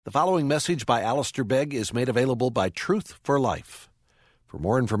The following message by Alistair Begg is made available by Truth for Life. For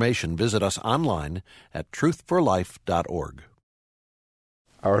more information, visit us online at truthforlife.org.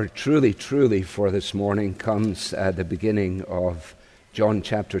 Our truly for this morning comes at the beginning of John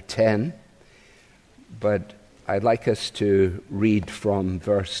chapter 10, but I'd like us to read from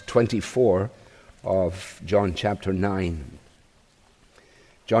verse 24 of John chapter 9.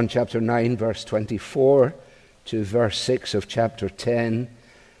 John chapter 9, verse 24 to verse 6 of chapter 10.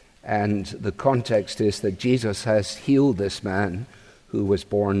 And the context is that Jesus has healed this man who was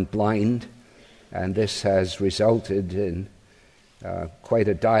born blind, and this has resulted in quite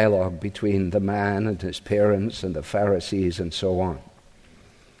a dialogue between the man and his parents and the Pharisees and so on.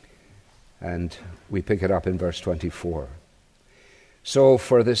 And we pick it up in verse 24. So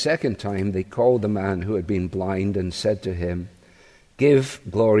for the second time they called the man who had been blind and said to him, "Give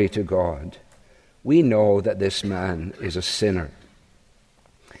glory to God. We know that this man is a sinner."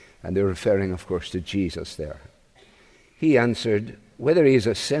 And they're referring, of course, to Jesus there. He answered, "Whether he is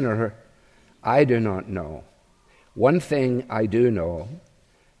a sinner, I do not know. One thing I do know,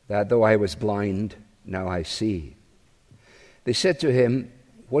 that though I was blind, now I see." They said to him,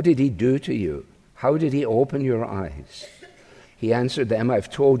 "What did he do to you? How did he open your eyes?" He answered them,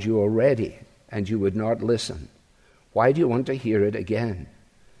 "I've told you already, and you would not listen. Why do you want to hear it again?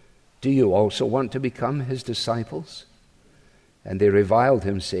 Do you also want to become his disciples?" And they reviled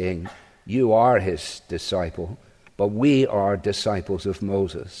him, saying, "You are his disciple, but we are disciples of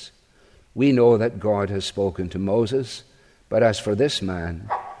Moses. We know that God has spoken to Moses, but as for this man,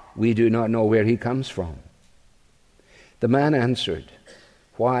 we do not know where he comes from." The man answered,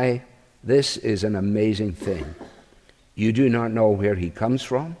 "Why, this is an amazing thing. You do not know where he comes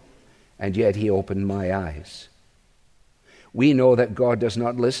from, and yet he opened my eyes. We know that God does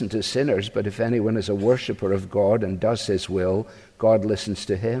not listen to sinners, but if anyone is a worshiper of God and does his will, God listens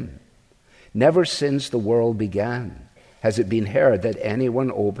to him. Never since the world began has it been heard that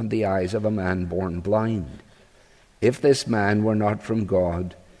anyone opened the eyes of a man born blind. If this man were not from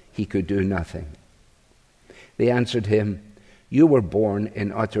God, he could do nothing." They answered him, "You were born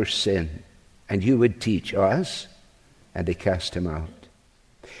in utter sin, and you would teach us?" And they cast him out.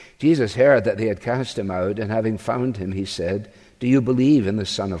 Jesus heard that they had cast him out, and having found him, he said, "Do you believe in the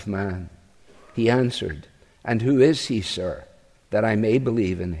Son of Man?" He answered, "And who is he, sir, that I may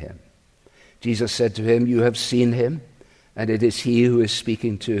believe in him?" Jesus said to him, "You have seen him, and it is he who is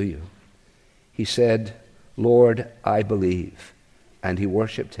speaking to you." He said, "Lord, I believe," and he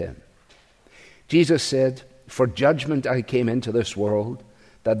worshipped him. Jesus said, "For judgment I came into this world,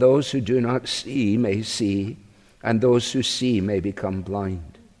 that those who do not see may see, and those who see may become blind."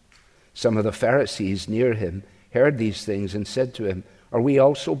 Some of the Pharisees near him heard these things and said to him, "Are we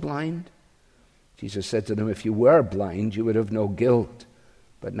also blind?" Jesus said to them, "If you were blind, you would have no guilt.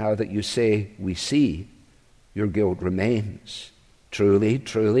 But now that you say, 'We see,' your guilt remains. Truly,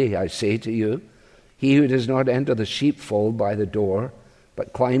 truly, I say to you, he who does not enter the sheepfold by the door,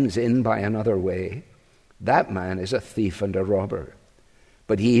 but climbs in by another way, that man is a thief and a robber.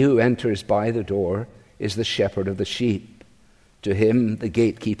 But he who enters by the door is the shepherd of the sheep. To him the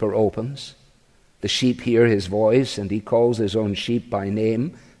gatekeeper opens. The sheep hear his voice, and he calls his own sheep by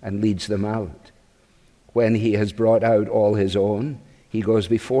name and leads them out. When he has brought out all his own, he goes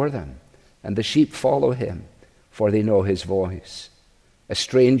before them, and the sheep follow him, for they know his voice. A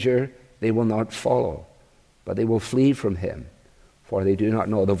stranger they will not follow, but they will flee from him, for they do not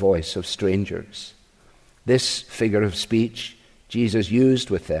know the voice of strangers." This figure of speech Jesus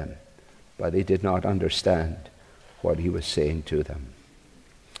used with them, but they did not understand what he was saying to them.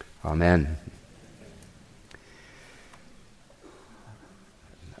 Amen.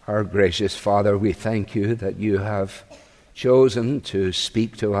 Our gracious Father, we thank you that you have chosen to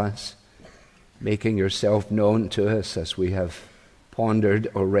speak to us, making yourself known to us as we have pondered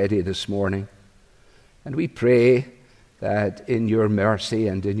already this morning. And we pray that in your mercy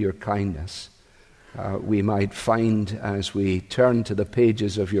and in your kindness, we might find, as we turn to the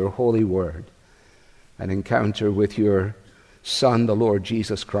pages of your holy word, an encounter with your Son, the Lord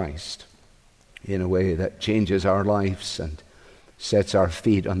Jesus Christ, in a way that changes our lives and sets our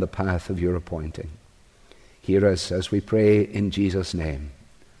feet on the path of your appointing. Hear us as we pray in Jesus' name.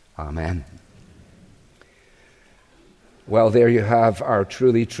 Amen. Well, there you have our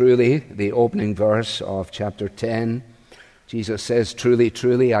truly, the opening verse of chapter 10. Jesus says, "Truly,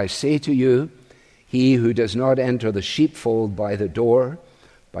 truly, I say to you, he who does not enter the sheepfold by the door,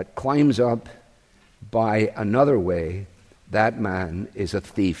 but climbs up by another way, that man is a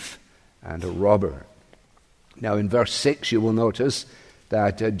thief and a robber." Now in verse 6 you will notice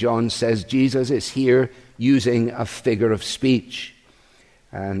that John says Jesus is here using a figure of speech.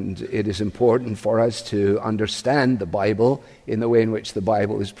 And it is important for us to understand the Bible in the way in which the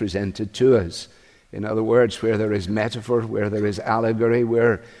Bible is presented to us. In other words, where there is metaphor, where there is allegory,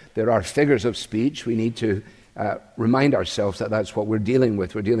 where there are figures of speech, we need to remind ourselves that that's what we're dealing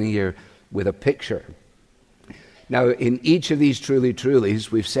with. We're dealing here with a picture. Now, in each of these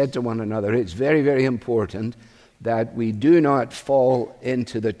trulies, we've said to one another, it's very, very important that we do not fall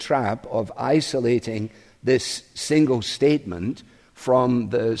into the trap of isolating this single statement from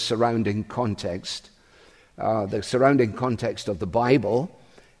the surrounding context of the Bible,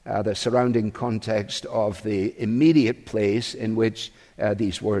 the surrounding context of the immediate place in which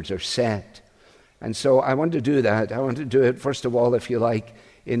these words are set. And so I want to do that. I want to do it, first of all, if you like,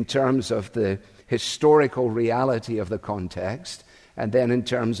 in terms of the historical reality of the context, and then in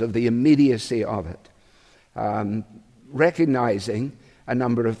terms of the immediacy of it, recognizing a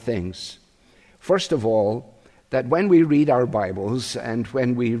number of things. First of all, that when we read our Bibles, and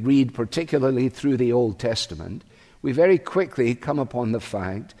when we read particularly through the Old Testament, we very quickly come upon the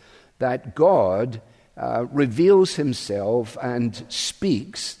fact that God reveals himself and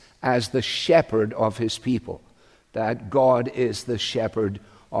speaks as the shepherd of his people, that God is the shepherd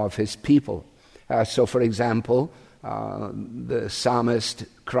of his people. So, for example, the psalmist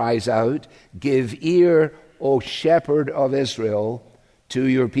cries out, "Give ear, O shepherd of Israel, to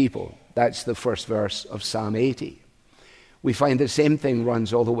your people." That's the first verse of Psalm 80. We find the same thing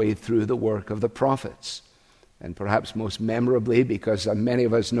runs all the way through the work of the prophets. And perhaps most memorably, because many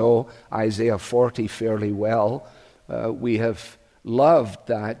of us know Isaiah 40 fairly well, we have loved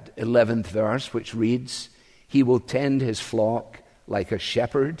that 11th verse, which reads, "He will tend his flock like a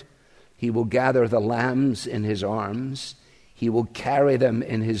shepherd. He will gather the lambs in his arms. He will carry them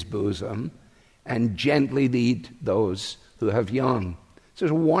in his bosom and gently lead those who have young." So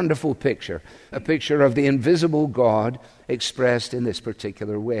it's a wonderful picture, a picture of the invisible God expressed in this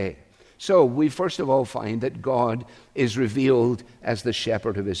particular way. So we first of all find that God is revealed as the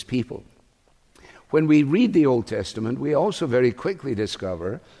shepherd of his people. When we read the Old Testament, we also very quickly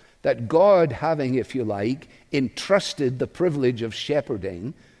discover that God, having, if you like, entrusted the privilege of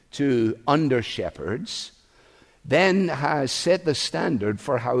shepherding to under-shepherds, then has set the standard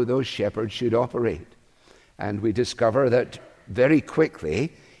for how those shepherds should operate. And we discover that very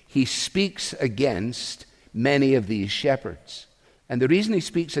quickly he speaks against many of these shepherds. And the reason he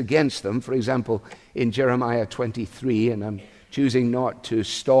speaks against them, for example, in Jeremiah 23, and I'm choosing not to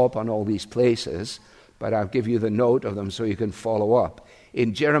stop on all these places, but I'll give you the note of them so you can follow up.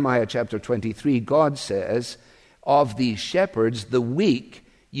 In Jeremiah chapter 23, God says, "Of these shepherds, the weak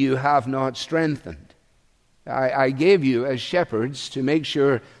you have not strengthened." I gave you as shepherds to make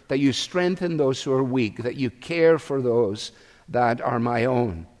sure that you strengthen those who are weak, that you care for those that are my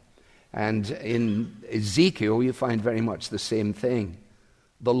own. And in Ezekiel, you find very much the same thing.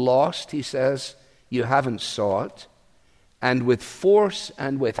 "The lost," he says, "you haven't sought, and with force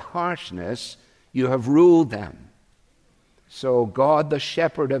and with harshness you have ruled them." So God, the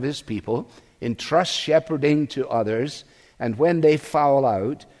shepherd of his people, entrusts shepherding to others, and when they foul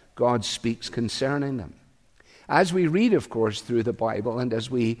out, God speaks concerning them. As we read, of course, through the Bible, and as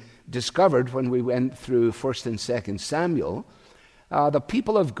we discovered when we went through 1 and 2 Samuel, the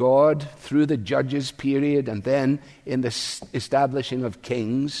people of God, through the Judges period and then in the establishing of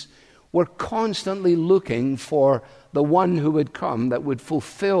kings, were constantly looking for the one who would come that would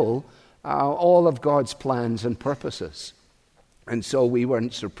fulfill all of God's plans and purposes. And so we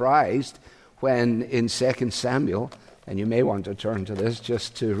weren't surprised when in 2 Samuel, and you may want to turn to this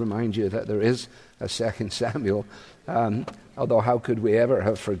just to remind you that there is a 2 Samuel, although how could we ever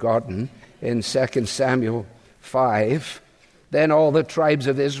have forgotten, in 2 Samuel 5, "Then all the tribes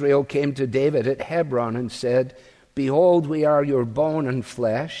of Israel came to David at Hebron and said, 'Behold, we are your bone and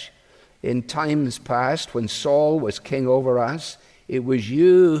flesh. In times past, when Saul was king over us, it was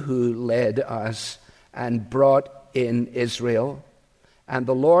you who led us and brought in Israel. And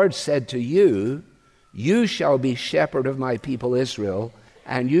the Lord said to you, you shall be shepherd of my people Israel,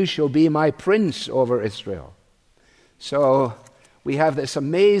 and you shall be my prince over Israel.'" So we have this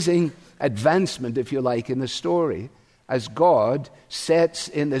amazing advancement, if you like, in the story, as God sets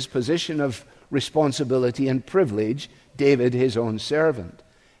in this position of responsibility and privilege David, his own servant.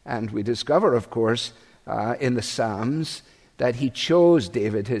 And we discover, of course, in the Psalms that he chose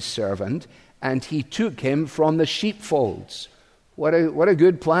David, his servant, and he took him from the sheepfolds. What a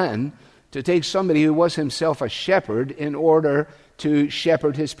good plan to take somebody who was himself a shepherd in order to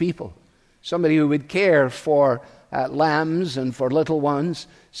shepherd his people. Somebody who would care for lambs and for little ones,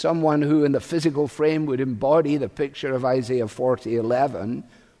 someone who in the physical frame would embody the picture of Isaiah 40:11,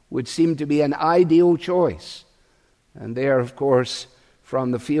 would seem to be an ideal choice. And there, of course,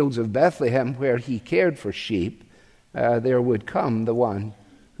 from the fields of Bethlehem, where he cared for sheep, there would come the one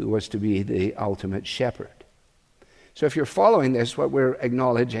who was to be the ultimate shepherd. So if you're following this, what we're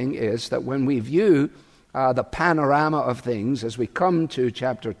acknowledging is that when we view the panorama of things as we come to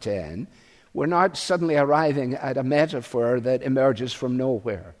chapter 10, we're not suddenly arriving at a metaphor that emerges from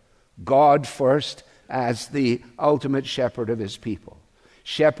nowhere. God first as the ultimate shepherd of his people.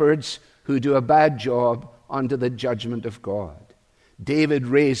 Shepherds who do a bad job under the judgment of God. David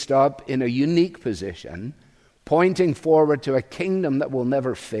raised up in a unique position, pointing forward to a kingdom that will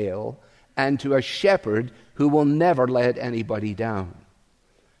never fail and to a shepherd who will never let anybody down.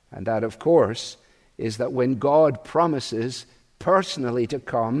 And that, of course, is that when God promises personally to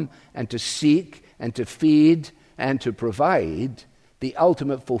come and to seek and to feed and to provide, the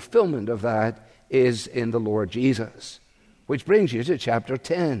ultimate fulfillment of that is in the Lord Jesus. Which brings you to chapter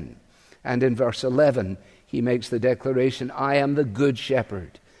 10. And in verse 11, he makes the declaration, I am the good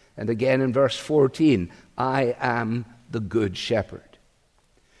shepherd. And again in verse 14, I am the good shepherd.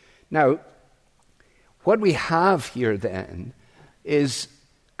 Now, what we have here then is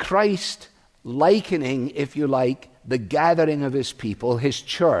Christ likening, if you like, the gathering of his people, his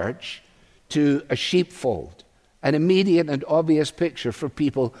church, to a sheepfold. An immediate and obvious picture for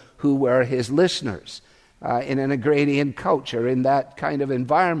people who were his listeners. In an agrarian culture, in that kind of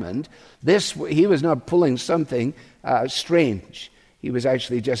environment, he was not pulling something strange. He was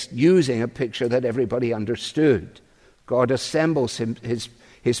actually just using a picture that everybody understood. God assembles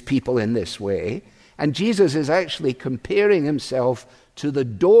his people in this way. And Jesus is actually comparing himself to the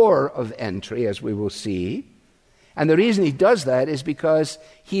door of entry, as we will see. And the reason he does that is because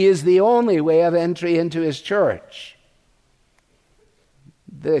he is the only way of entry into his church.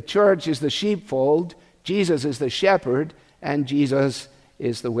 The church is the sheepfold, Jesus is the shepherd, and Jesus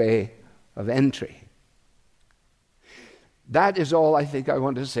is the way of entry. That is all I think I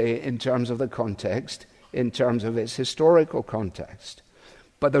want to say in terms of the context, in terms of its historical context.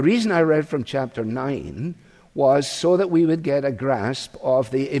 But the reason I read from chapter 9 was so that we would get a grasp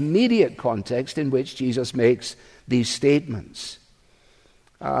of the immediate context in which Jesus makes these statements.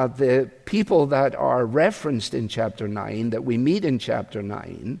 The people that are referenced in chapter 9, that we meet in chapter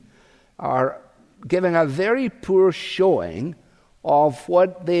 9, are giving a very poor showing of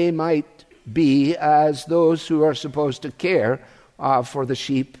what they might be as those who are supposed to care for the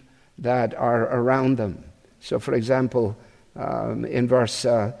sheep that are around them. So, for example, in verse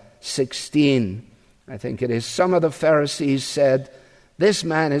 16, I think it is, some of the Pharisees said, "This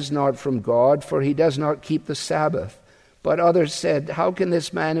man is not from God, for he does not keep the Sabbath." But others said, "How can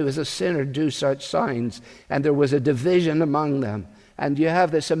this man who is a sinner do such signs?" And there was a division among them. And you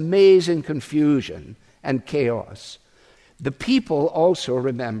have this amazing confusion and chaos. The people also,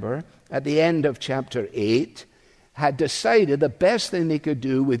 remember, at the end of chapter 8, had decided the best thing they could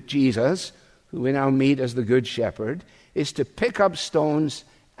do with Jesus, who we now meet as the Good Shepherd, is to pick up stones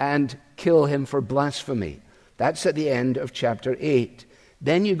and kill him for blasphemy. That's at the end of chapter 8.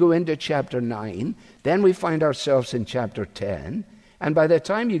 Then you go into chapter 9. Then we find ourselves in chapter 10. And by the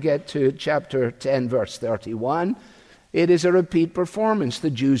time you get to chapter 10, verse 31, it is a repeat performance.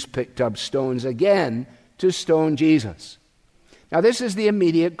 The Jews picked up stones again to stone Jesus. Now, this is the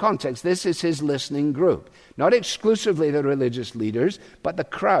immediate context. This is his listening group. Not exclusively the religious leaders, but the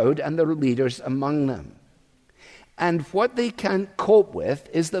crowd and the leaders among them. And what they can't cope with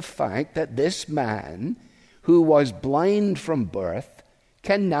is the fact that this man, who was blind from birth,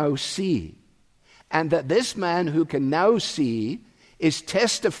 can now see. And that this man who can now see is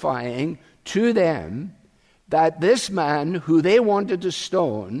testifying to them that this man who they wanted to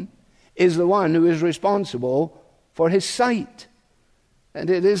stone is the one who is responsible for his sight. And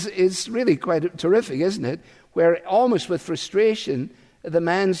it's really quite terrific, isn't it? Where almost with frustration, the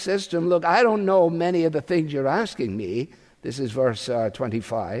man says to him, "Look, I don't know many of the things you're asking me." This is verse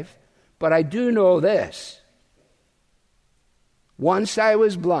 25. "But I do know this. Once I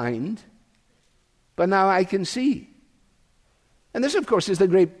was blind, but now I can see." And this, of course, is the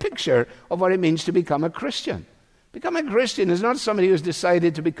great picture of what it means to become a Christian. Become a Christian is not somebody who's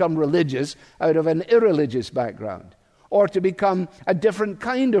decided to become religious out of an irreligious background, or to become a different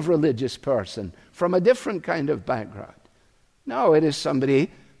kind of religious person from a different kind of background. No, it is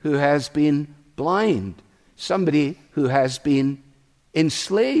somebody who has been blind, somebody who has been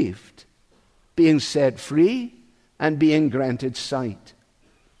enslaved, being set free and being granted sight.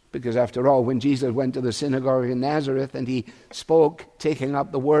 Because after all, when Jesus went to the synagogue in Nazareth and he spoke, taking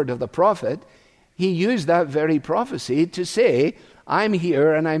up the word of the prophet, he used that very prophecy to say, "I'm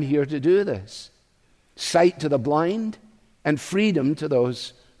here and I'm here to do this." Sight to the blind and freedom to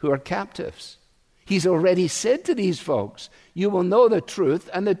those who are captives. He's already said to these folks, you will know the truth,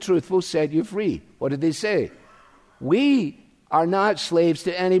 and the truth will set you free. What did they say? We are not slaves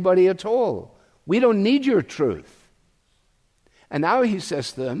to anybody at all. We don't need your truth. And now he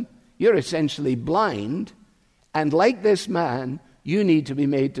says to them, you're essentially blind, and like this man, you need to be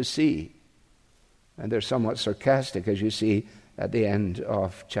made to see. And they're somewhat sarcastic, as you see at the end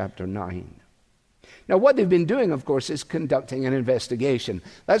of chapter 9. Now, what they've been doing, of course, is conducting an investigation.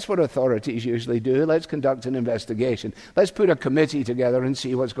 That's what authorities usually do. Let's conduct an investigation. Let's put a committee together and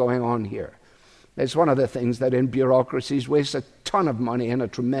see what's going on here. It's one of the things that in bureaucracies wastes a ton of money and a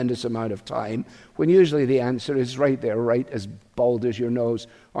tremendous amount of time, when usually the answer is right there, right as bald as your nose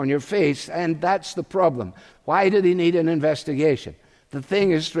on your face. And that's the problem. Why do they need an investigation? The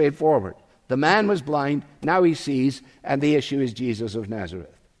thing is straightforward. The man was blind, now he sees, and the issue is Jesus of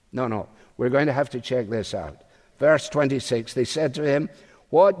Nazareth. No, we're going to have to check this out. Verse 26, they said to him,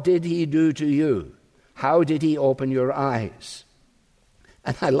 what did he do to you? How did he open your eyes?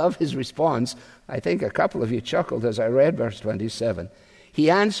 And I love his response. I think a couple of you chuckled as I read verse 27.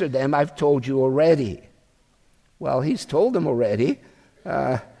 He answered them, I've told you already. Well, he's told them already.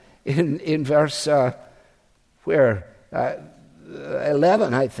 In verse 11,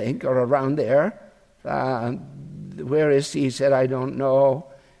 I think, or around there. Where is he? He said, I don't know.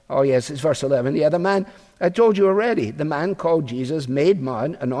 Oh, yes, it's verse 11. Yeah, the man, I told you already. The man called Jesus, made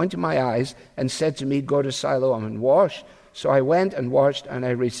mud, anointed my eyes, and said to me, go to Siloam and wash. So I went and washed, and I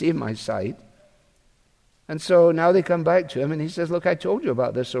received my sight. And so now they come back to him, and he says, look, I told you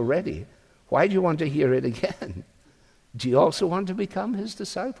about this already. Why do you want to hear it again? Do you also want to become his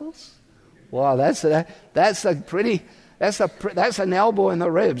disciples? Wow, that's an elbow in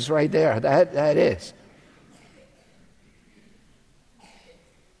the ribs right there. That is.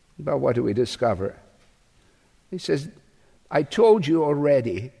 But what do we discover? He says, I told you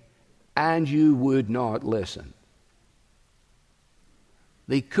already, and you would not listen.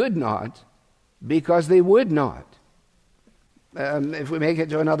 They could not because they would not. If we make it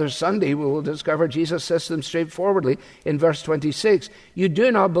to another Sunday, we will discover Jesus says to them straightforwardly in verse 26, you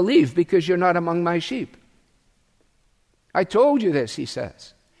do not believe because you're not among my sheep. I told you this, he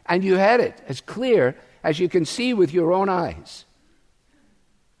says, and you had it as clear as you can see with your own eyes.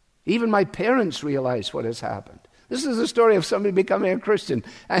 Even my parents realize what has happened. This is the story of somebody becoming a Christian,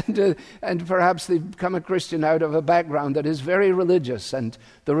 and perhaps they've become a Christian out of a background that is very religious, and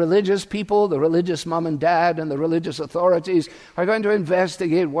the religious people, the religious mom and dad, and the religious authorities are going to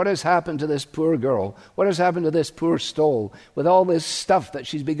investigate what has happened to this poor girl, what has happened to this poor soul, with all this stuff that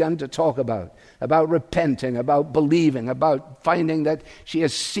she's begun to talk about repenting, about believing, about finding that she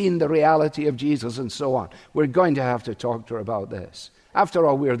has seen the reality of Jesus, and so on. We're going to have to talk to her about this. After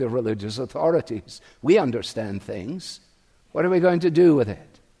all, we're the religious authorities. We understand things. What are we going to do with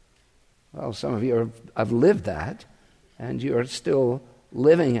it? Well, some of you have lived that, and you're still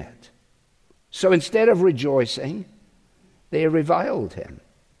living it. So instead of rejoicing, they reviled him.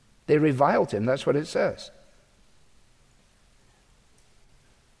 They reviled him. That's what it says.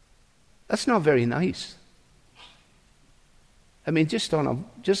 That's not very nice. I mean, just on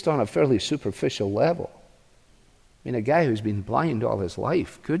a fairly superficial level. I mean, a guy who's been blind all his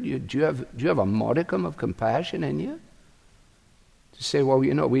life, do you have a modicum of compassion in you? To say, well,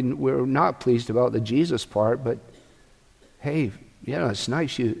 we're not pleased about the Jesus part, but hey, it's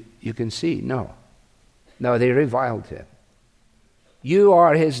nice you can see. No, they reviled him. You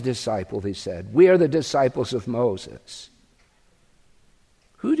are his disciple, they said. We are the disciples of Moses.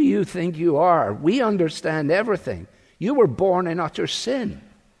 Who do you think you are? We understand everything. You were born in utter sin.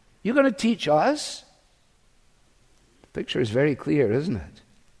 You're going to teach us? Picture is very clear, isn't it?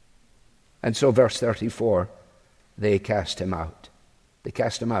 And so verse 34, they cast him out. They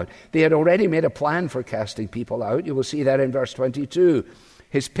cast him out. They had already made a plan for casting people out. You will see that in verse 22.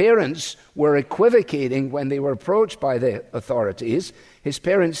 His parents were equivocating when they were approached by the authorities. His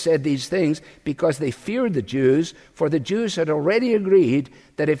parents said these things because they feared the Jews, for the Jews had already agreed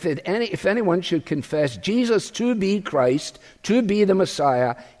that if anyone should confess Jesus to be Christ, to be the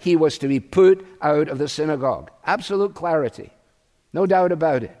Messiah, he was to be put out of the synagogue. Absolute clarity. No doubt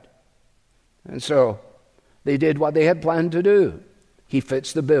about it. And so they did what they had planned to do. He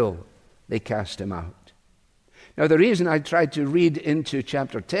fits the bill. They cast him out. Now, the reason I tried to read into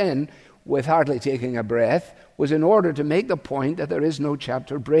chapter 10 with hardly taking a breath was in order to make the point that there is no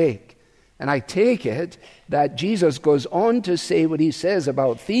chapter break. And I take it that Jesus goes on to say what he says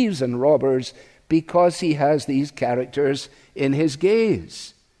about thieves and robbers because he has these characters in his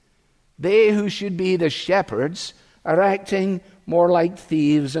gaze. They who should be the shepherds are acting more like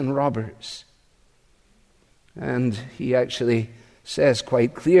thieves and robbers. And he actually says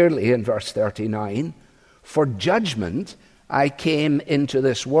quite clearly in verse 39, "For judgment I came into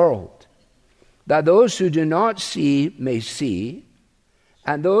this world, that those who do not see may see,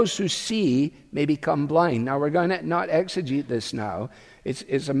 and those who see may become blind." Now, we're going to not exegete this now.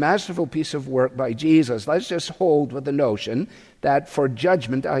 It's a masterful piece of work by Jesus. Let's just hold with the notion that for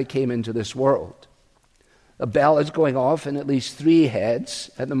judgment I came into this world. A bell is going off in at least 3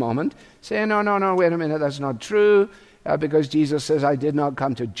 heads at the moment, saying, no, wait a minute, that's not true, because Jesus says, "I did not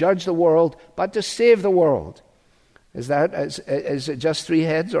come to judge the world, but to save the world." Is it just 3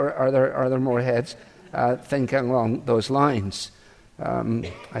 heads, or are there more heads thinking along those lines?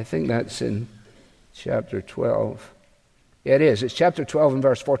 I think that's in chapter 12. Yeah, it is. It's chapter 12 and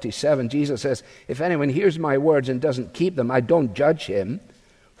verse 47. Jesus says, "If anyone hears my words and doesn't keep them, I don't judge him,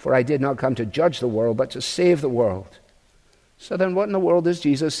 for I did not come to judge the world, but to save the world." So then what in the world is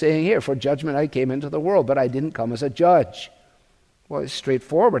Jesus saying here? For judgment I came into the world, but I didn't come as a judge. Well, it's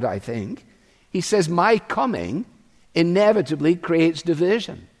straightforward, I think. He says, my coming inevitably creates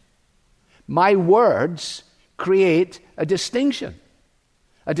division. My words create a distinction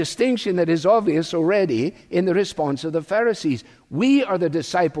that is obvious already in the response of the Pharisees. We are the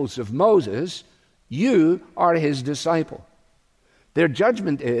disciples of Moses, you are his disciple. Their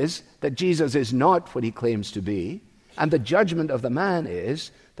judgment is that Jesus is not what he claims to be, and the judgment of the man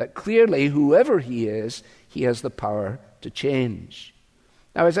is that clearly whoever he is, he has the power to change.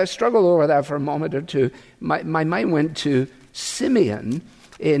 Now, as I struggled over that for a moment or two, my mind went to Simeon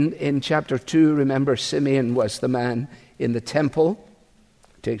in chapter 2. Remember, Simeon was the man in the temple.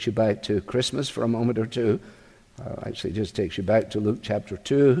 Takes you back to Christmas for a moment or two. Actually, just takes you back to Luke chapter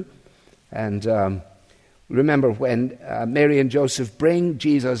 2. And remember when Mary and Joseph bring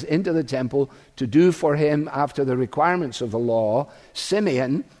Jesus into the temple to do for him after the requirements of the law,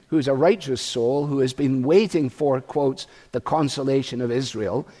 Simeon, who's a righteous soul, who has been waiting for, quotes, the consolation of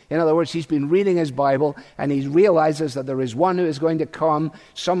Israel. In other words, he's been reading his Bible, and he realizes that there is one who is going to come,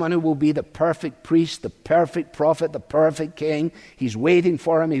 someone who will be the perfect priest, the perfect prophet, the perfect king. He's waiting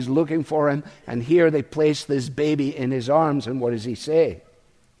for him, he's looking for him, and here they place this baby in his arms, and what does he say?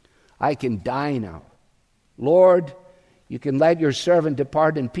 "I can die now. Lord, you can let your servant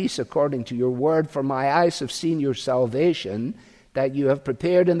depart in peace according to your word, for my eyes have seen your salvation, that you have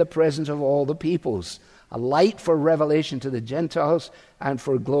prepared in the presence of all the peoples, a light for revelation to the Gentiles and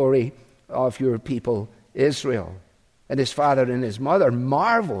for glory of your people Israel." And his father and his mother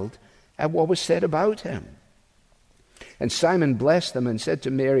marveled at what was said about him. And Simon blessed them and said to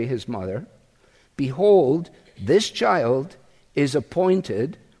Mary his mother, "Behold, this child is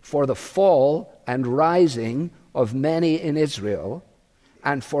appointed for the fall and rising of many in Israel,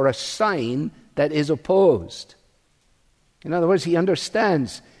 and for a sign that is opposed." In other words, he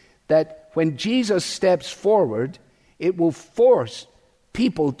understands that when Jesus steps forward, it will force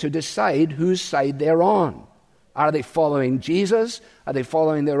people to decide whose side they're on. Are they following Jesus? Are they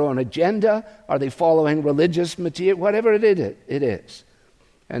following their own agenda? Are they following religious material? Whatever it is.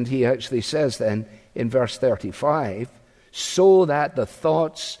 And he actually says then in verse 35, "So that the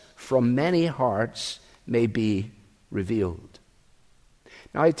thoughts from many hearts may be revealed."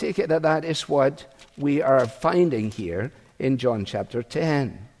 Now I take it that that is what we are finding here in John chapter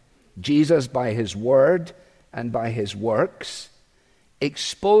 10. Jesus, by his word and by his works,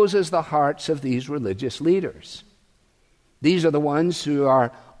 exposes the hearts of these religious leaders. These are the ones who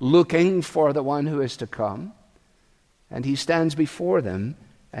are looking for the one who is to come, and he stands before them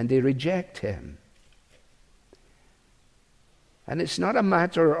and they reject him. And it's not a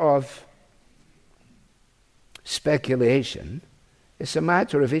matter of speculation, it's a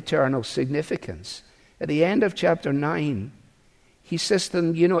matter of eternal significance. At the end of chapter 9, he says to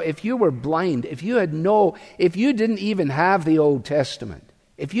them, if you were blind, if you didn't even have the Old Testament,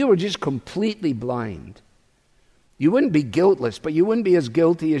 if you were just completely blind, you wouldn't be guiltless, but you wouldn't be as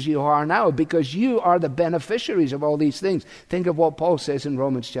guilty as you are now, because you are the beneficiaries of all these things. Think of what Paul says in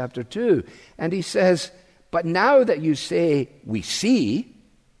Romans chapter 2. And he says, but now that you say, we see,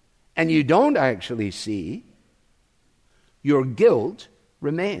 and you don't actually see, your guilt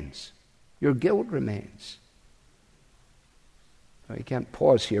remains. Your guilt remains. Now, you can't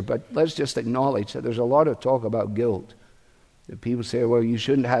pause here, but let's just acknowledge that there's a lot of talk about guilt. People say, well, you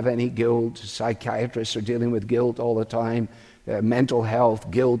shouldn't have any guilt. Psychiatrists are dealing with guilt all the time. Mental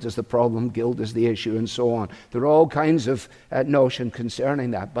health, guilt is the problem, guilt is the issue, and so on. There are all kinds of notion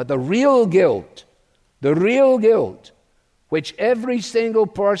concerning that. But the real guilt, which every single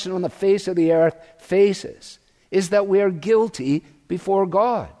person on the face of the earth faces, is that we are guilty before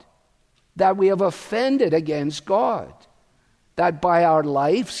God, that we have offended against God, that by our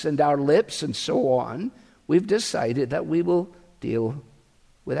lives and our lips and so on, we've decided that we will deal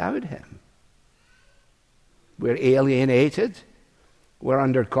without him. We're alienated. We're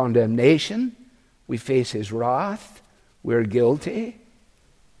under condemnation. We face his wrath. We're guilty.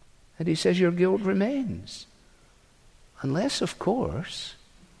 And he says your guilt remains. Unless, of course,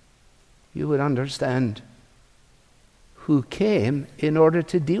 you would understand who came in order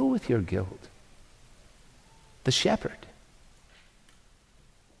to deal with your guilt. The shepherd.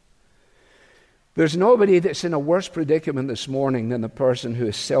 There's nobody that's in a worse predicament this morning than the person who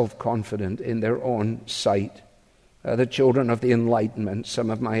is self-confident in their own sight. The children of the Enlightenment,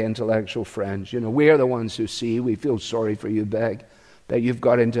 some of my intellectual friends, we are the ones who see. We feel sorry for you, Begg, that you've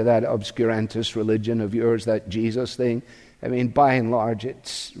got into that obscurantist religion of yours, that Jesus thing. I mean, by and large,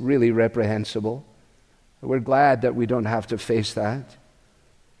 it's really reprehensible. We're glad that we don't have to face that.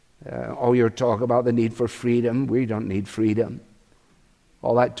 All your talk about the need for freedom, we don't need freedom.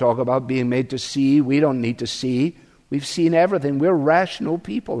 All that talk about being made to see, we don't need to see. We've seen everything. We're rational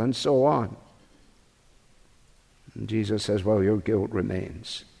people and so on. And Jesus says, well, your guilt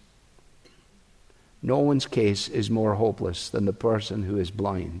remains. No one's case is more hopeless than the person who is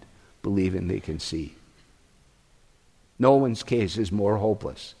blind, believing they can see. No one's case is more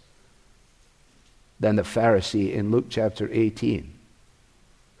hopeless than the Pharisee in Luke chapter 18,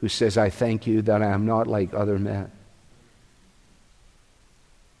 who says, I thank you that I am not like other men.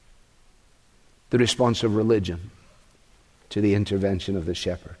 The response of religion to the intervention of the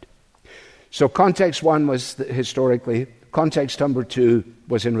shepherd. So context one was historically. Context number two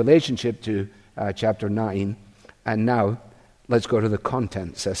was in relationship to chapter 9. And now, let's go to the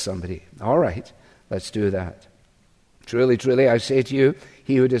content, says somebody. All right, let's do that. Truly, truly, I say to you,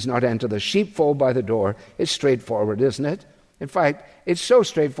 he who does not enter the sheepfold by the door is straightforward, isn't it? In fact, it's so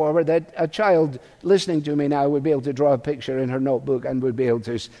straightforward that a child listening to me now would be able to draw a picture in her notebook and would be able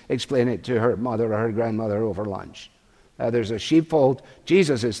to explain it to her mother or her grandmother over lunch. There's a sheepfold.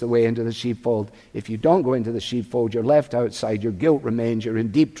 Jesus is the way into the sheepfold. If you don't go into the sheepfold, you're left outside. Your guilt remains. You're in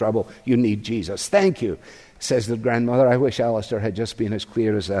deep trouble. You need Jesus. Thank you, says the grandmother. I wish Alistair had just been as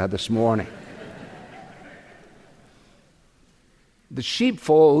clear as this morning. The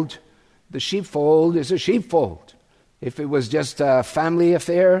sheepfold is a sheepfold. If it was just a family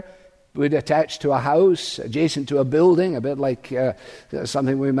affair, it would attach to a house, adjacent to a building, a bit like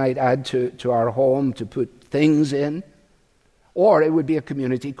something we might add to our home to put things in. Or it would be a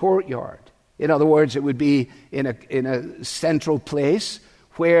community courtyard. In other words, it would be in a central place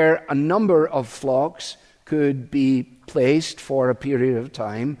where a number of flocks could be placed for a period of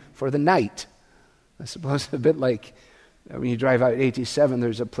time for the night. I suppose a bit like when you drive out 87,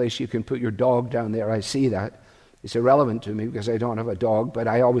 there's a place you can put your dog down there. I see that. It's irrelevant to me because I don't have a dog, but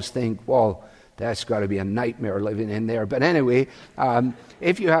I always think, well, that's got to be a nightmare living in there. But anyway,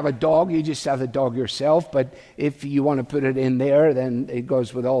 if you have a dog, you just have the dog yourself. But if you want to put it in there, then it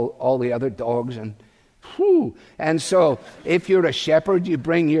goes with all the other dogs. And so if you're a shepherd, you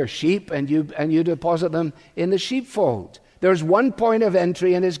bring your sheep and you deposit them in the sheepfold. There's one point of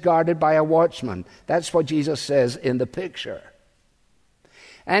entry and it's guarded by a watchman. That's what Jesus says in the picture.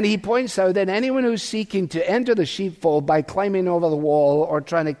 And he points out that anyone who's seeking to enter the sheepfold by climbing over the wall or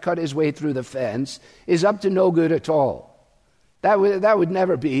trying to cut his way through the fence is up to no good at all. That would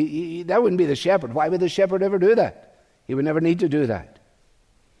never be, that wouldn't be the shepherd. Why would the shepherd ever do that? He would never need to do that.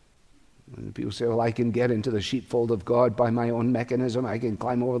 And people say, well, I can get into the sheepfold of God by my own mechanism. I can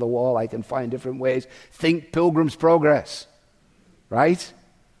climb over the wall. I can find different ways. Think Pilgrim's Progress, right?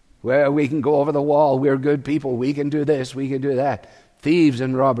 Where we can go over the wall. We're good people. We can do this. We can do that. Thieves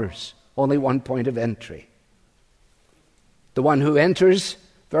and robbers, only one point of entry. The one who enters,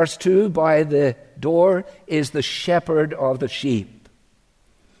 verse 2, by the door is the shepherd of the sheep.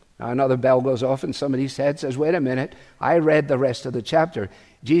 Now another bell goes off in somebody's head, says, wait a minute, I read the rest of the chapter.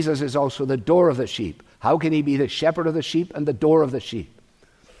 Jesus is also the door of the sheep. How can he be the shepherd of the sheep and the door of the sheep?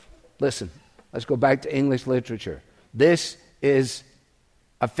 Listen, let's go back to English literature. This is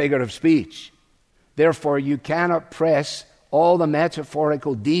a figure of speech. Therefore, you cannot press all the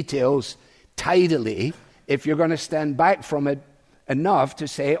metaphorical details tidily if you're going to stand back from it enough to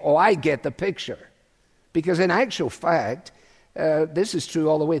say, oh, I get the picture. Because in actual fact, this is true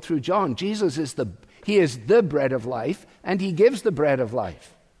all the way through John. Jesus is the bread of life, and he gives the bread of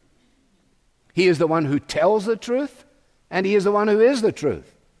life. He is the one who tells the truth, and he is the one who is the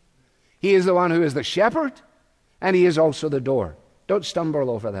truth. He is the one who is the shepherd, and he is also the door. Don't stumble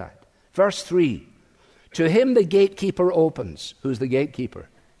over that. Verse 3. To him the gatekeeper opens. Who's the gatekeeper?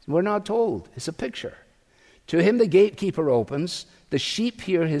 We're not told. It's a picture. To him the gatekeeper opens. The sheep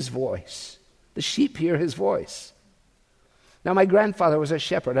hear his voice. The sheep hear his voice. Now my grandfather was a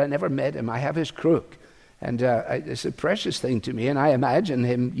shepherd. I never met him. I have his crook. And it's a precious thing to me, and I imagine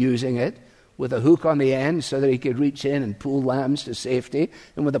him using it with a hook on the end so that he could reach in and pull lambs to safety,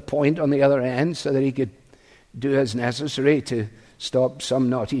 and with a point on the other end so that he could do as necessary to stop some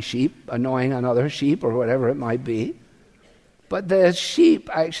naughty sheep annoying another sheep or whatever it might be. But the sheep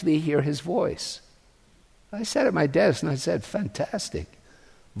actually hear his voice. I sat at my desk and I said, fantastic.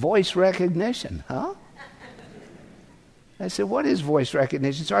 Voice recognition, huh? I said, what is voice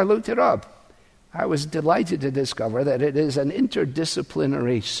recognition? So I looked it up. I was delighted to discover that it is an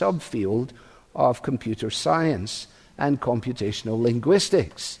interdisciplinary subfield of computer science and computational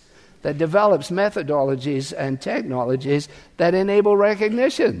linguistics that develops methodologies and technologies that enable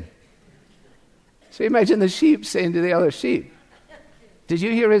recognition. So imagine the sheep saying to the other sheep, did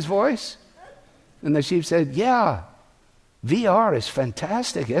you hear his voice? And the sheep said, yeah, VR is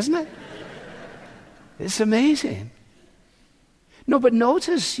fantastic, isn't it? It's amazing. No, but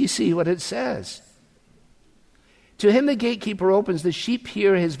notice, you see, what it says. To him the gatekeeper opens, the sheep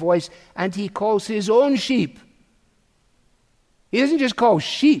hear his voice, and he calls his own sheep. He doesn't just call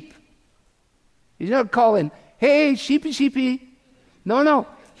sheep. He's not calling, hey, sheepy, sheepy. No.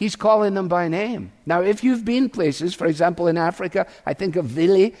 He's calling them by name. Now, if you've been places, for example, in Africa, I think of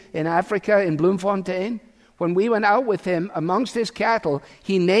Vili in Africa, in Bloemfontein. When we went out with him, amongst his cattle,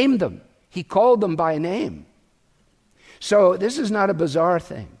 he named them. He called them by name. So this is not a bizarre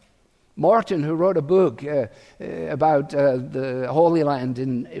thing. Morton, who wrote a book about the Holy Land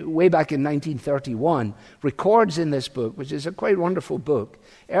way back in 1931, records in this book, which is a quite wonderful book,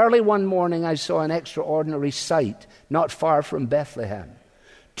 early one morning I saw an extraordinary sight not far from Bethlehem.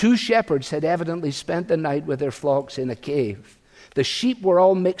 2 shepherds had evidently spent the night with their flocks in a cave. The sheep were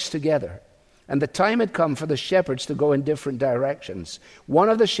all mixed together, and the time had come for the shepherds to go in different directions. One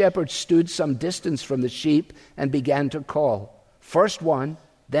of the shepherds stood some distance from the sheep and began to call. First one,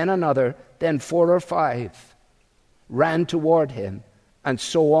 then another, then 4 or 5 ran toward him, and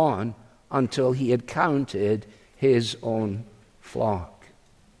so on until he had counted his own flock.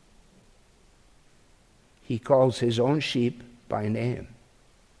 He calls his own sheep by name.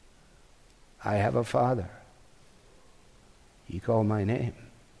 I have a father. He called my name.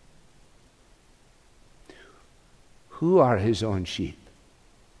 Who are his own sheep?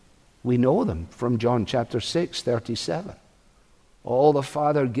 We know them from John chapter 6, 37. All the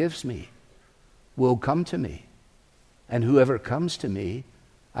Father gives me will come to me, and whoever comes to me,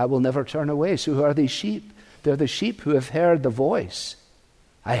 I will never turn away. So who are these sheep? They're the sheep who have heard the voice.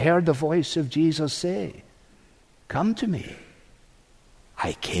 I heard the voice of Jesus say, come to me.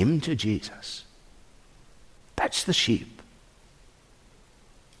 I came to Jesus. That's the sheep.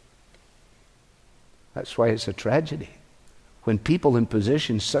 That's why it's a tragedy when people in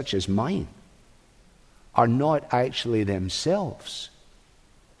positions such as mine are not actually themselves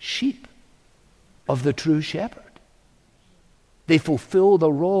sheep of the true shepherd. They fulfill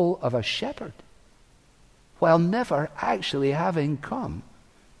the role of a shepherd while never actually having come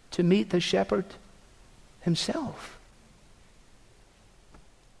to meet the shepherd himself.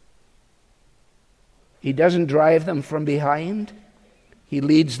 He doesn't drive them from behind. He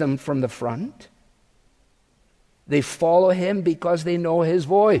leads them from the front. They follow him because they know his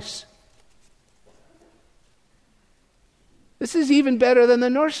voice. This is even better than the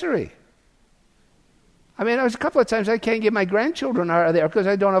nursery. I mean, there's a couple of times I can't get my grandchildren out of there because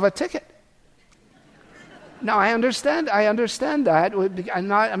I don't have a ticket. Now, I understand that. I'm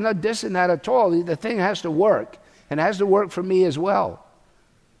not dissing that at all. The thing has to work, and it has to work for me as well.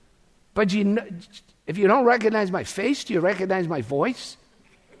 But if you don't recognize my face, do you recognize my voice?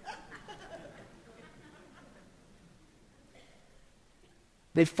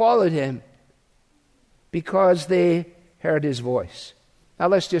 They followed him because they heard his voice. Now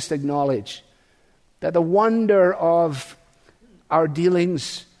let's just acknowledge that the wonder of our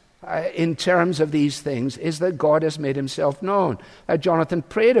dealings in terms of these things is that God has made himself known. Jonathan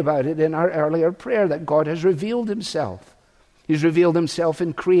prayed about it in our earlier prayer, that God has revealed himself. He's revealed himself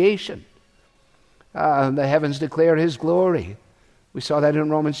in creation. The heavens declare his glory. We saw that in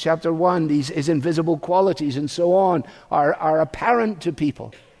Romans chapter 1. His invisible qualities and so on are apparent to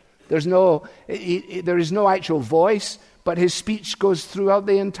people. There is no actual voice, but his speech goes throughout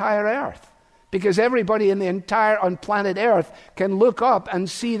the entire earth. Because everybody on planet Earth can look up and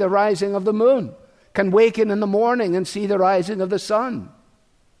see the rising of the moon, can waken in the morning and see the rising of the sun.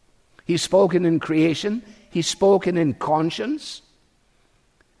 He's spoken in creation. He's spoken in conscience.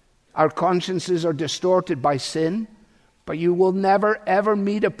 Our consciences are distorted by sin, but you will never ever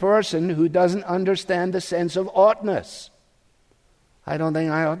meet a person who doesn't understand the sense of oughtness. I don't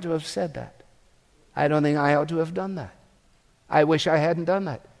think I ought to have said that. I don't think I ought to have done that. I wish I hadn't done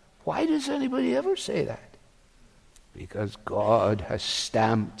that. Why does anybody ever say that? Because God has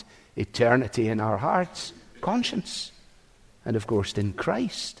stamped eternity in our hearts, conscience, and of course in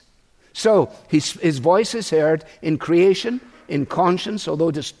Christ. So his voice is heard in creation, in conscience,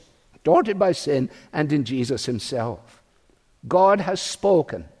 although distorted by sin, and in Jesus himself. God has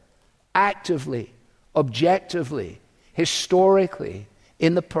spoken actively, objectively, historically,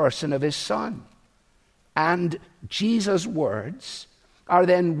 in the person of his Son. And Jesus' words are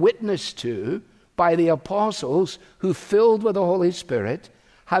then witnessed to by the apostles who, filled with the Holy Spirit,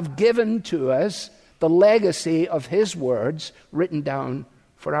 have given to us the legacy of his words written down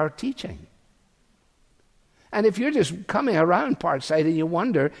for our teaching. And if you're just coming around Parkside and you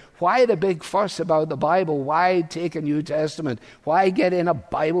wonder, why the big fuss about the Bible? Why take a New Testament? Why get in a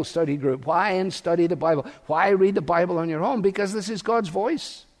Bible study group? Why study the Bible? Why read the Bible on your own? Because this is God's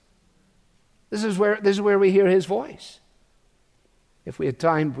voice. This is where we hear his voice. If we had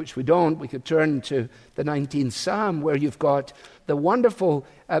time, which we don't, we could turn to the 19th Psalm, where you've got the wonderful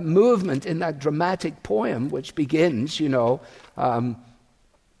movement in that dramatic poem, which begins,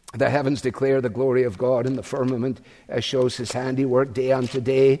 the heavens declare the glory of God, and the firmament shows his handiwork. Day unto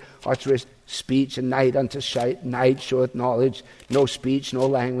day uttereth speech, and night unto night showeth knowledge. No speech, no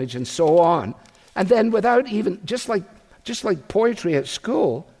language, and so on. And then without even, just like poetry at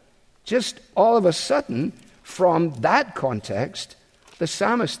school, just all of a sudden, from that context, the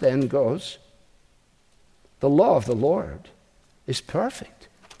psalmist then goes, the law of the Lord is perfect,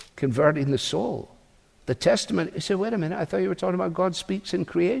 converting the soul. The testament, you say, wait a minute, I thought you were talking about God speaks in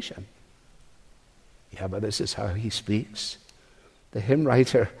creation. Yeah, but this is how he speaks. The hymn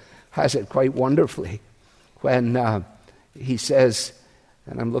writer has it quite wonderfully when he says,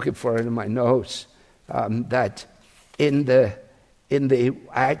 and I'm looking for it in my notes, that in the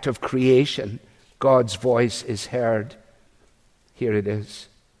act of creation, God's voice is heard. Here it is.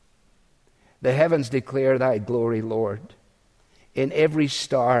 The heavens declare thy glory, Lord. In every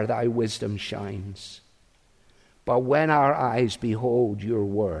star thy wisdom shines. But when our eyes behold your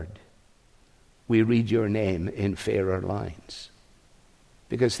word, we read your name in fairer lines.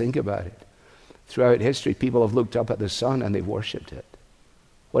 Because think about it. Throughout history, people have looked up at the sun and they've worshipped it.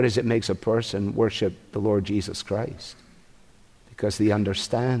 What is it makes a person worship the Lord Jesus Christ? Because they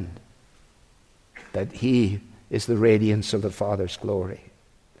understand that he is the radiance of the Father's glory.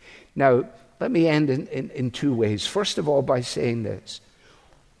 Now, let me end in two ways. First of all, by saying this.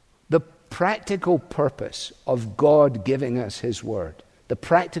 The practical purpose of God giving us his word, the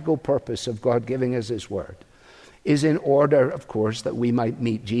practical purpose of God giving us his word, is in order, of course, that we might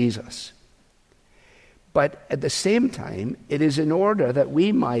meet Jesus. But at the same time, it is in order that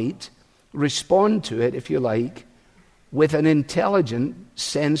we might respond to it, if you like, with an intelligent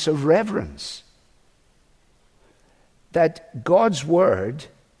sense of reverence. That God's word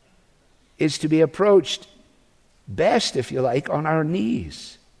is to be approached best, if you like, on our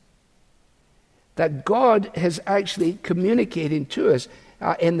knees. That God has actually communicated to us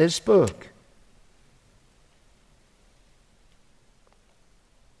in this book.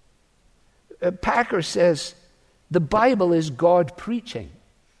 Packer says, the Bible is God preaching.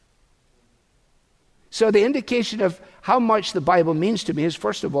 So the indication of how much the Bible means to me is,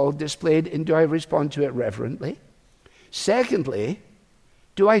 first of all, displayed in, do I respond to it reverently? Secondly,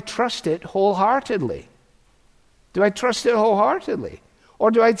 do I trust it wholeheartedly? Do I trust it wholeheartedly? Or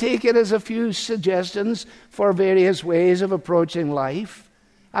do I take it as a few suggestions for various ways of approaching life?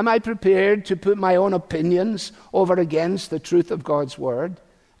 Am I prepared to put my own opinions over against the truth of God's word?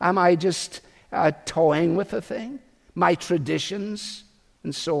 Am I just toying with the thing? My traditions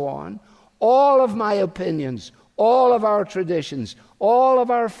and so on? All of my opinions, all of our traditions, all of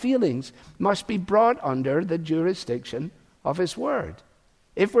our feelings must be brought under the jurisdiction of his word.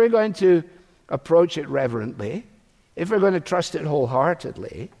 If we're going to approach it reverently, if we're going to trust it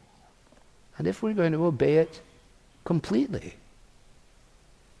wholeheartedly, and if we're going to obey it completely.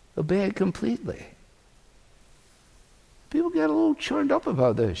 Obey it completely. People get a little churned up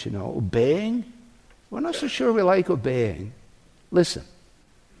about this, obeying. We're not so sure we like obeying. Listen,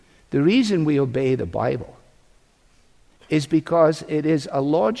 the reason we obey the Bible is because it is a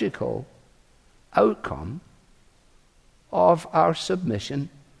logical outcome of our submission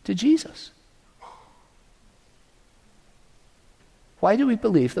to Jesus. Why do we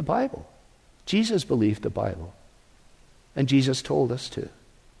believe the Bible? Jesus believed the Bible, and Jesus told us to.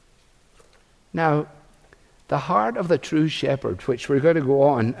 Now, the heart of the true shepherd, which we're going to go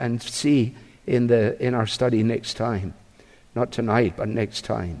on and see in our study next time, not tonight, but next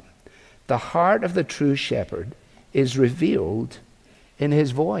time. The heart of the true shepherd is revealed in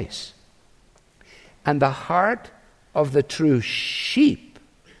his voice. And the heart of the true sheep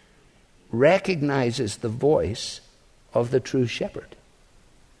recognizes the voice of the true shepherd.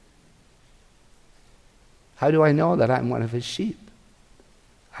 How do I know that I'm one of his sheep?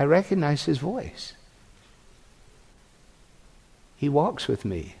 I recognize his voice. He walks with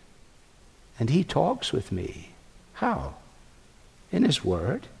me, and he talks with me. How? In his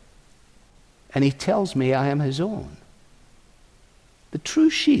word. And he tells me I am his own. The true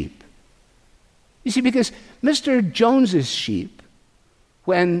sheep. You see, because Mr. Jones's sheep,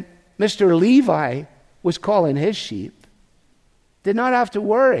 when Mr. Levi was calling his sheep, did not have to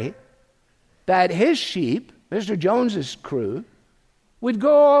worry that his sheep, Mr. Jones's crew, would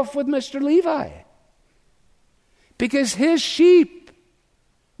go off with Mr. Levi. Because his sheep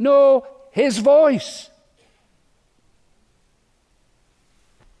know his voice.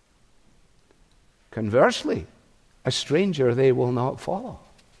 Conversely, a stranger they will not follow.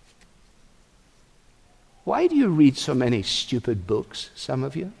 Why do you read so many stupid books, some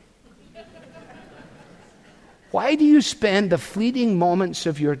of you? Why do you spend the fleeting moments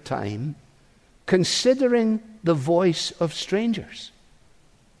of your time considering the voice of strangers?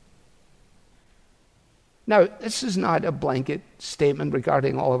 Now, this is not a blanket statement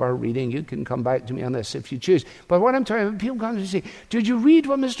regarding all of our reading. You can come back to me on this if you choose. But what I'm talking about, people come to say, did you read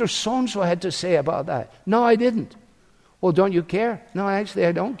what Mr. So-and-so had to say about that? No, I didn't. Well, don't you care? No, actually,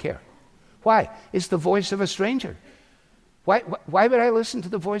 I don't care. Why? It's the voice of a stranger. Why would I listen to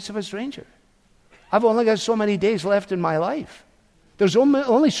the voice of a stranger? I've only got so many days left in my life. There's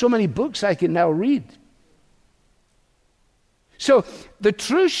only so many books I can now read. So the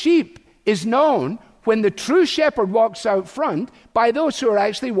true sheep is known when the true shepherd walks out front by those who are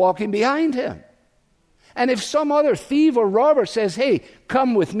actually walking behind him. And if some other thief or robber says, hey,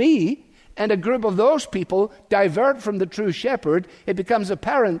 come with me, and a group of those people divert from the true shepherd, it becomes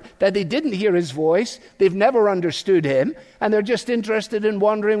apparent that they didn't hear his voice, they've never understood him, and they're just interested in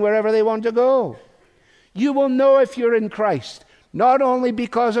wandering wherever they want to go. You will know if you're in Christ, not only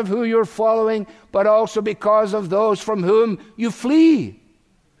because of who you're following, but also because of those from whom you flee.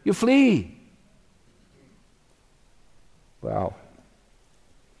 You flee. Well,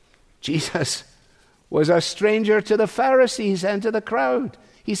 Jesus was a stranger to the Pharisees and to the crowd.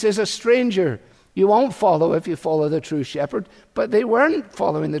 He says, a stranger you won't follow if you follow the true shepherd. But they weren't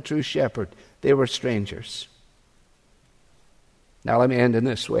following the true shepherd. They were strangers. Now let me end in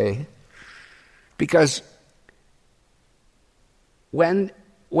this way. Because when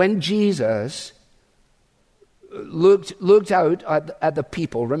Jesus looked out at the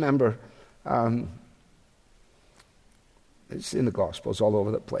people, remember, it's in the Gospels all over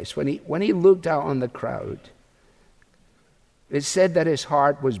the place. When he looked out on the crowd, it said that his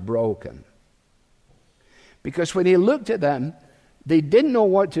heart was broken. Because when he looked at them, they didn't know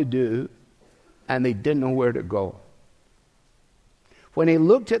what to do and they didn't know where to go. When he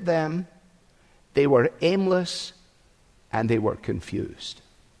looked at them, they were aimless and they were confused.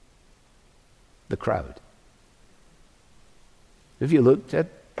 The crowd. Have you looked at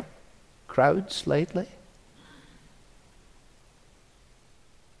crowds lately?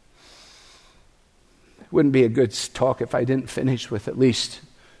 It wouldn't be a good talk if I didn't finish with at least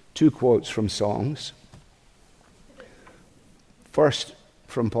 2 quotes from songs. First,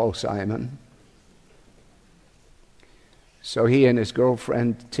 from Paul Simon. So he and his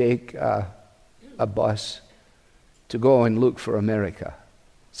girlfriend take a bus to go and look for America.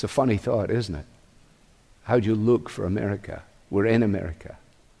 It's a funny thought, isn't it? How do you look for America? We're in America.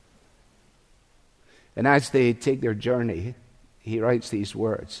 And as they take their journey, he writes these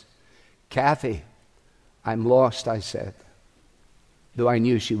words. Kathy, I'm lost, I said, though I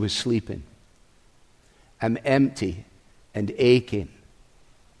knew she was sleeping. I'm empty and aching,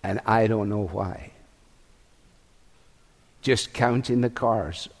 and I don't know why. Just counting the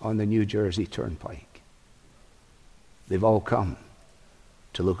cars on the New Jersey Turnpike. They've all come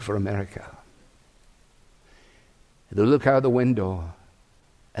to look for America. They look out the window,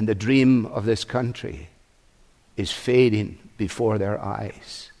 and the dream of this country is fading before their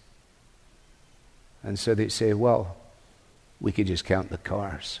eyes. And so they say, well, we could just count the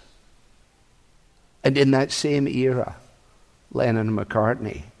cars. And in that same era, Lennon and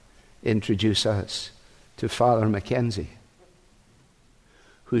McCartney introduce us to Father Mackenzie,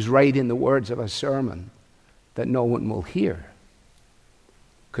 who's writing the words of a sermon that no one will hear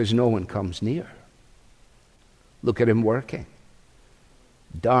because no one comes near. Look at him working,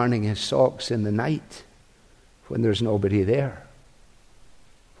 darning his socks in the night when there's nobody there.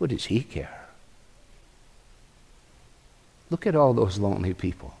 What does he care? Look at all those lonely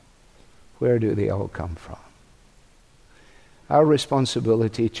people. Where do they all come from? Our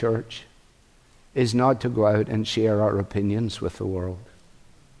responsibility, church, is not to go out and share our opinions with the world.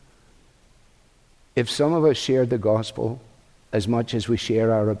 if some of us shared the gospel as much as we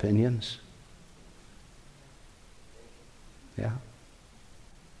share our opinions? Yeah.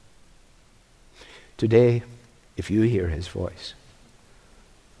 Today, if you hear his voice,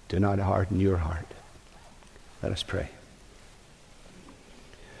 do not harden your heart. Let us pray.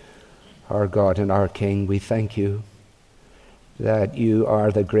 Our God and our King, we thank you that you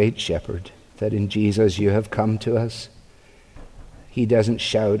are the great shepherd, that in Jesus you have come to us. He doesn't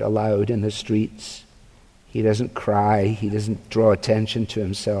shout aloud in the streets. He doesn't cry. He doesn't draw attention to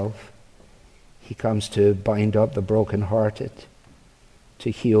himself. He comes to bind up the brokenhearted, to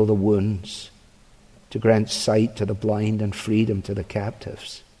heal the wounds, to grant sight to the blind and freedom to the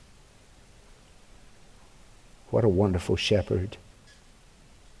captives. What a wonderful shepherd.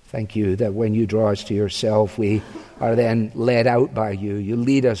 Thank you that when you draw us to yourself, we are then led out by you. You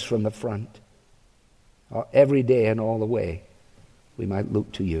lead us from the front. Every day and all the way, we might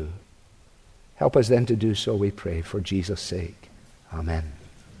look to you. Help us then to do so, we pray, for Jesus' sake. Amen.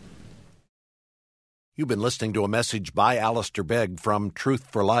 You've been listening to a message by Alistair Begg from Truth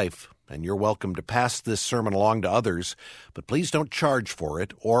for Life, and you're welcome to pass this sermon along to others, but please don't charge for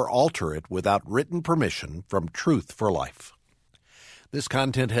it or alter it without written permission from Truth for Life. This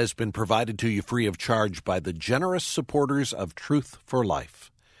content has been provided to you free of charge by the generous supporters of Truth for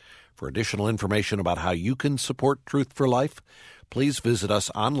Life. For additional information about how you can support Truth for Life, please visit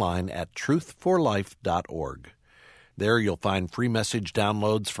us online at truthforlife.org. There you'll find free message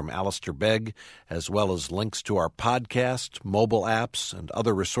downloads from Alistair Begg, as well as links to our podcast, mobile apps, and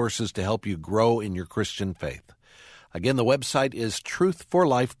other resources to help you grow in your Christian faith. Again, the website is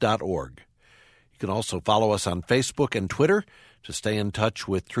truthforlife.org. You can also follow us on Facebook and Twitter to stay in touch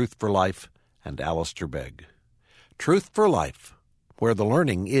with Truth for Life and Alistair Begg. Truth for Life, where the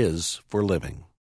learning is for living.